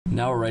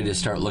Now we're ready to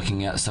start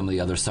looking at some of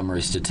the other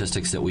summary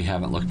statistics that we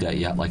haven't looked at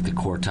yet, like the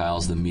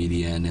quartiles, the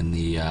median, and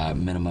the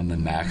minimum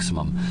and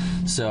maximum.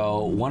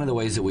 So one of the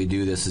ways that we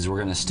do this is we're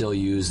going to still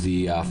use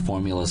the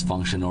formulas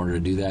function in order to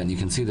do that. And you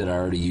can see that I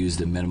already used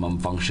the minimum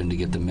function to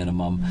get the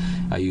minimum.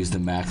 I used the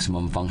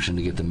maximum function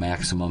to get the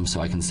maximum,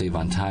 so I can save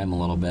on time a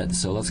little bit.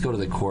 So let's go to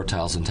the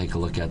quartiles and take a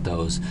look at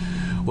those.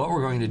 What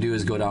we're going to do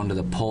is go down to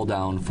the pull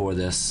down for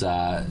this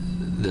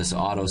this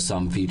auto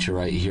sum feature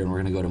right here, and we're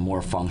going to go to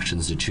more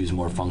functions to choose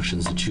more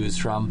functions to choose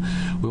from.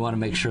 We want to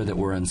make sure that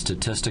we're in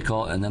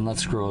statistical, and then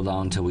let's scroll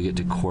down until we get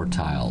to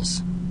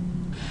quartiles.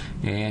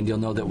 And you'll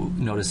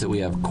notice that we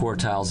have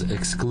quartiles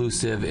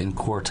exclusive and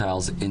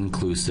quartiles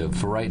inclusive.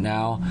 For right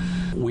now,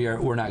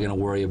 we're not going to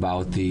worry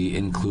about the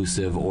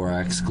inclusive or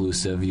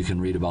exclusive. You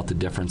can read about the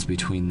difference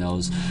between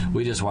those.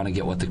 We just want to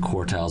get what the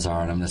quartiles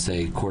are, and I'm going to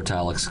say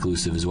quartile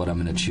exclusive is what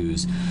I'm going to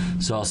choose.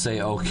 So I'll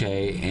say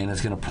OK, and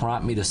it's going to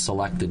prompt me to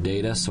select the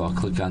data. So I'll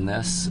click on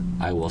this.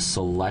 I will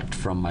select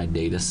from my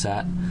data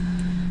set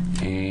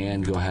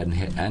and go ahead and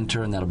hit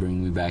enter, and that'll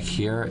bring me back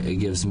here. It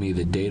gives me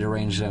the data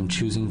range that I'm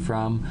choosing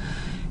from.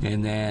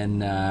 And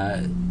then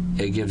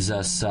it gives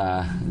us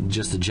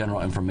just the general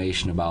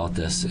information about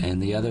this.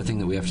 And the other thing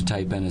that we have to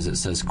type in is it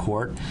says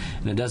quart,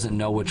 and it doesn't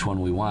know which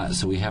one we want,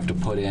 so we have to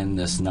put in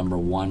this number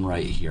 1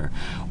 right here.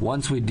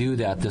 Once we do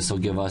that, this will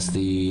give us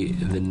the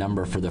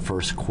number for the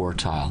first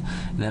quartile.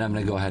 And then I'm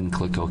going to go ahead and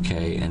click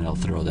OK, and it'll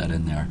throw that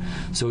in there.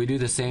 So we do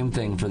the same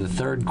thing for the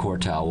third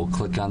quartile. We'll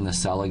click on the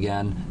cell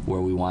again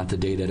where we want the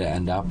data to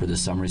end up, or the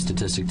summary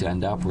statistic to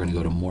end up. We're going to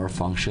go to more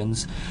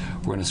functions.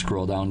 We're going to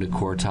scroll down to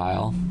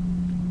quartile.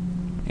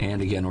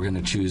 And again, we're going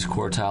to choose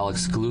quartile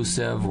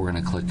exclusive. We're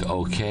going to click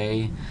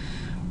OK.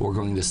 We're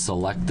going to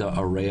select the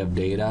array of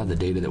data, the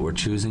data that we're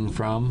choosing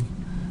from.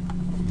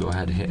 Go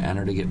ahead and hit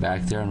enter to get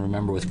back there. And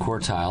remember, with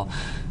quartile,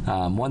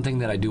 one thing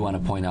that I do want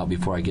to point out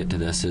before I get to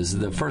this is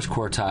the first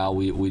quartile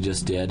we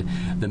just did,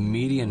 the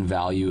median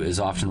value is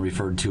often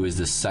referred to as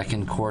the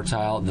second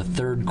quartile. The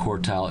third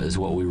quartile is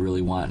what we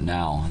really want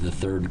now, the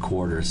third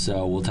quarter.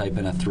 So we'll type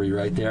in a 3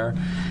 right there.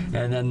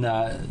 And then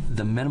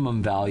the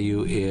minimum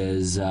value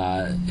is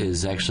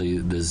actually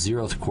the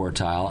 0th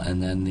quartile,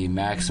 and then the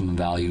maximum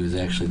value is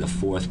actually the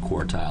 4th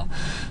quartile.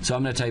 So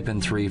I'm going to type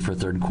in 3 for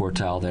third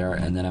quartile there,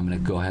 and then I'm going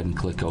to go ahead and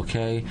click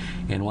OK.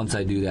 And once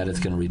I do that, it's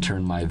going to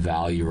return my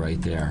value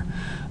right there.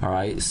 All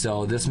right,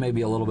 so this may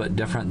be a little bit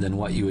different than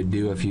what you would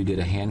do if you did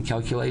a hand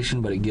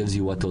calculation, but it gives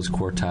you what those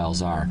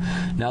quartiles are.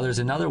 Now, there's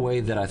another way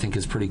that I think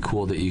is pretty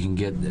cool that you can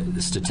get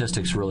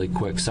statistics really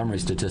quick, summary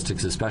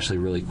statistics especially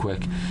really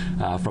quick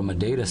from a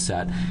data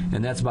set,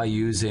 and that's by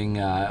using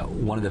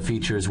one of the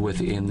features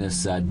within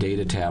this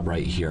data tab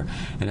right here,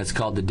 and it's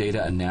called the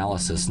data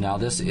analysis. Now,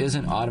 this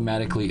isn't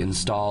automatically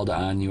installed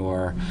on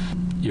your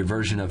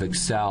version of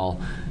Excel.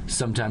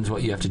 Sometimes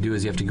what you have to do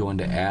is you have to go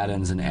into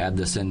add-ins and add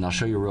this in. And I'll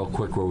show you real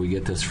quick where we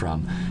get this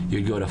from.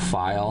 You go to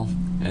File,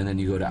 and then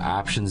you go to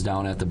Options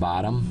down at the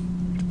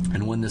bottom.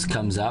 And when this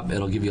comes up,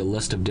 it'll give you a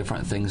list of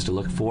different things to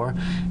look for.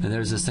 And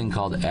there's this thing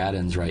called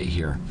add-ins right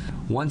here.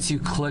 Once you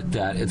click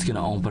that, it's going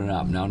to open it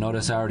up. Now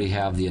notice I already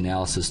have the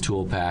Analysis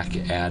Tool Pack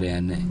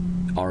add-in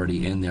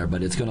already in there,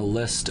 but it's going to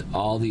list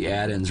all the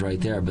add-ins right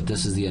there, but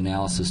this is the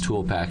Analysis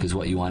Tool Pack is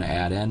what you want to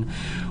add in.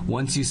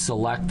 Once you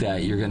select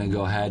that, you're going to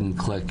go ahead and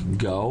click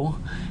Go,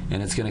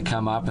 and it's going to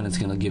come up and it's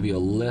going to give you a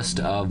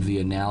list of the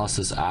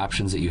analysis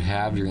options that you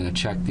have. You're going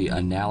to check the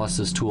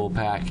Analysis Tool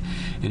Pack,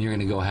 and you're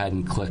going to go ahead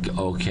and click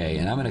OK.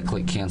 And I'm going to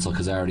click Cancel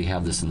because I already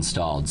have this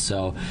installed.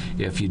 So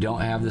if you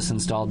don't have this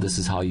installed, this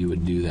is how you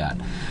would do that.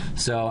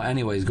 So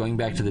anyways, going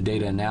back to the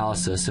data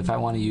analysis, if I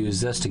want to use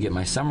this to get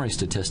my summary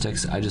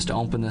statistics, I just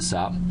open this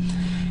up,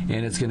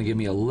 and it's going to give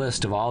me a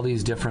list of all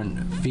these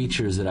different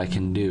features that I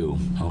can do.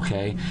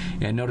 Okay,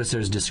 and notice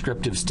there's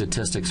descriptive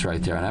statistics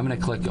right there, and I'm going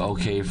to click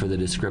OK for the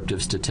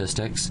descriptive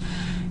statistics,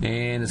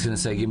 and it's going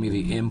to say give me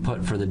the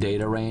input for the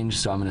data range,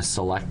 so I'm going to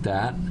select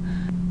that,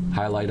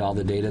 highlight all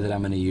the data that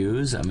I'm going to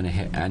use. I'm going to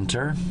hit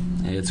enter.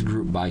 It's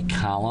grouped by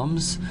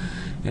columns,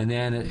 and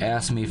then it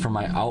asks me for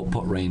my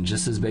output range.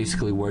 This is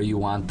basically where you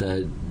want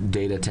the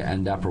data to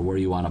end up, or where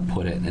you want to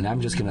put it. And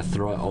I'm just going to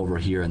throw it over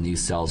here in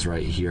these cells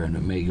right here, and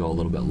it may go a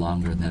little bit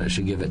longer than that. It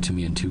should give it to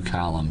me in 2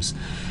 columns.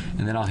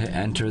 And then I'll hit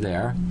enter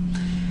there.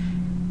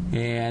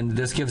 And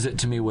this gives it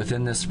to me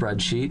within this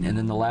spreadsheet. And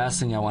then the last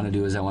thing I want to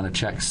do is I want to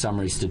check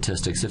summary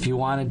statistics. If you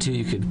wanted to,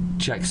 you could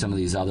check some of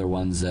these other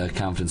ones, the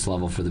confidence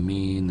level for the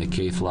mean, the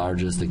kth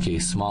largest, the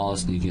kth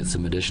smallest, and you can get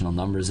some additional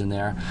numbers in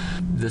there.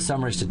 The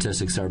summary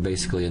statistics are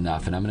basically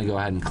enough, and I'm going to go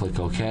ahead and click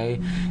OK.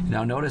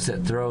 Now notice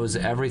it throws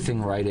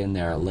everything right in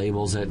there. It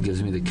labels it,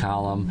 gives me the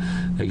column,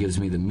 it gives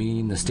me the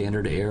mean, the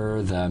standard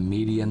error, the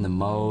median, the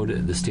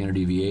mode, the standard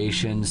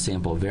deviation,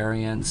 sample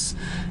variance,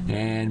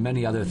 and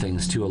many other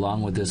things too,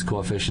 along with this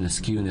coefficient of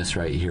skewness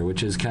right here,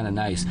 which is kind of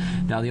nice.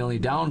 Now the only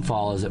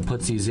downfall is it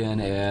puts these in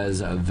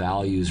as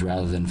values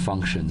rather than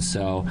functions.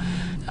 So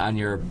on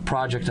your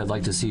project, I'd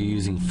like to see you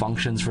using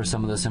functions for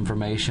some of this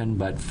information,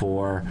 but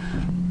for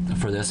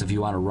for this. If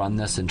you want to run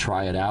this and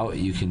try it out,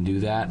 you can do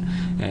that.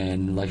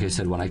 And like I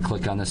said, when I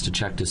click on this to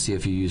check to see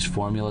if you use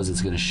formulas,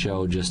 it's going to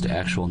show just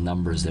actual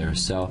numbers there.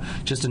 So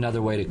just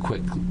another way to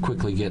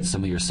quickly get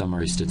some of your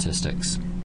summary statistics.